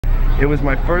it was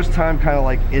my first time kind of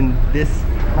like in this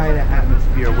kind of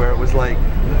atmosphere where it was like,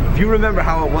 if you remember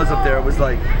how it was up there, it was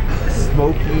like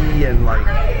smoky and like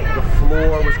the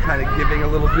floor was kind of giving a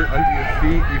little bit under your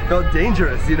feet. You felt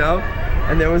dangerous, you know?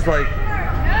 And there was like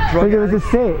it was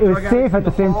safe at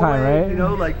the same time, right? You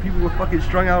know, like people were fucking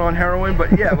strung out on heroin,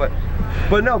 but yeah, but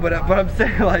I'm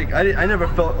saying, like, I never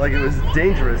felt like it was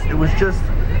dangerous. It was just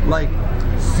like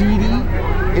seedy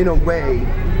in a way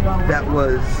that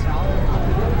was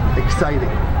exciting,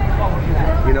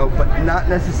 you know, but not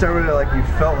necessarily like you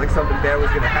felt like something bad was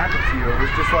gonna happen to you. It was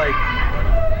just like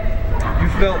you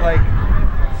felt like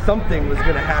something was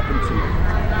gonna happen to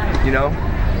you, you know?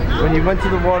 When you went to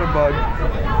the water bug,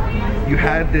 you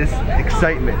had this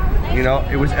excitement, you know?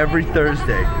 It was every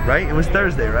Thursday, right? It was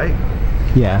Thursday, right?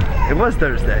 Yeah. It was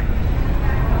Thursday.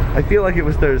 I feel like it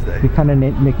was Thursday. We kind of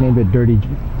nicknamed it Dirty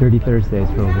Thursdays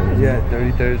for over there. Yeah,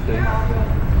 Dirty Thursdays.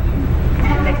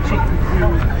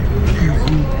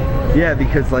 Yeah,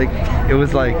 because like, it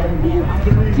was like,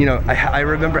 you know, I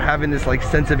remember having this like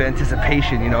sense of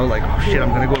anticipation, you know, like, oh shit, I'm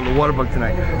gonna go to the water bug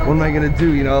tonight. What am I gonna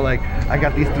do? You know, like, I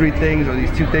got these 3 things or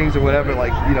these 2 things or whatever,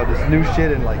 like, you know, this new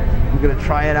shit, and like, I'm gonna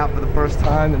try it out for the first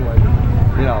time, and like,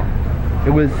 you know,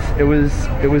 it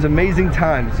was amazing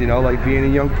times, you know, like being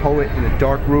a young poet in a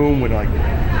dark room when, like,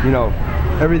 you know,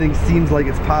 everything seems like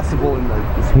it's possible in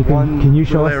like this Can you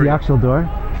show us the actual door?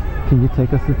 Can you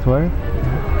take us the tour?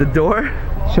 The door?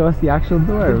 Show us the actual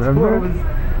door, remember?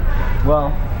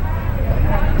 Well,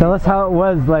 tell us how it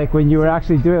was like when you were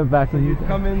actually doing it back when you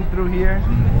come in through here,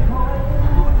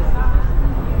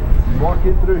 walk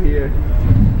in through here,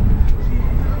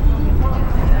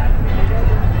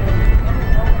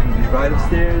 right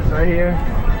upstairs, right here.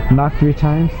 Knock 3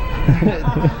 times?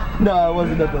 No, it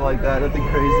wasn't nothing like that, nothing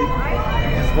crazy.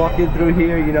 You just walk in through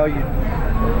here, you know,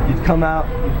 you'd come out,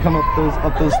 you'd come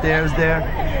up those stairs there,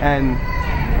 and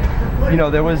you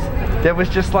know, there was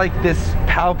just like this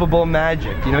palpable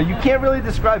magic, you know? You can't really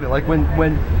describe it. Like when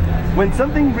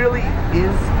something really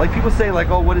is, like people say like,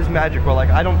 oh, what is magic? Or like,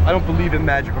 I don't believe in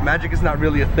magic, or magic is not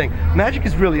really a thing. Magic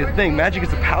is really a thing. Magic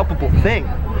is a palpable thing.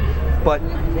 But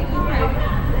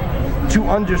to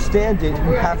understand it,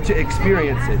 you have to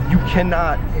experience it. You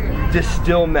cannot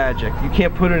distill magic. You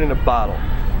can't put it in a bottle.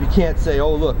 You can't say,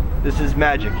 oh look, this is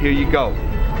magic, here you go.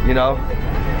 You know,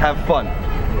 have fun.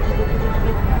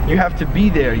 You have to be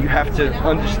there. You have to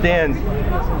understand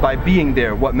by being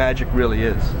there what magic really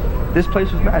is. This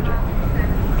place was magic.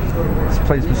 This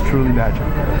place was truly magic.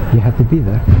 You have to be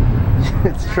there.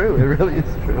 It's true. It really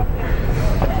is true.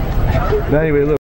 But anyway, look.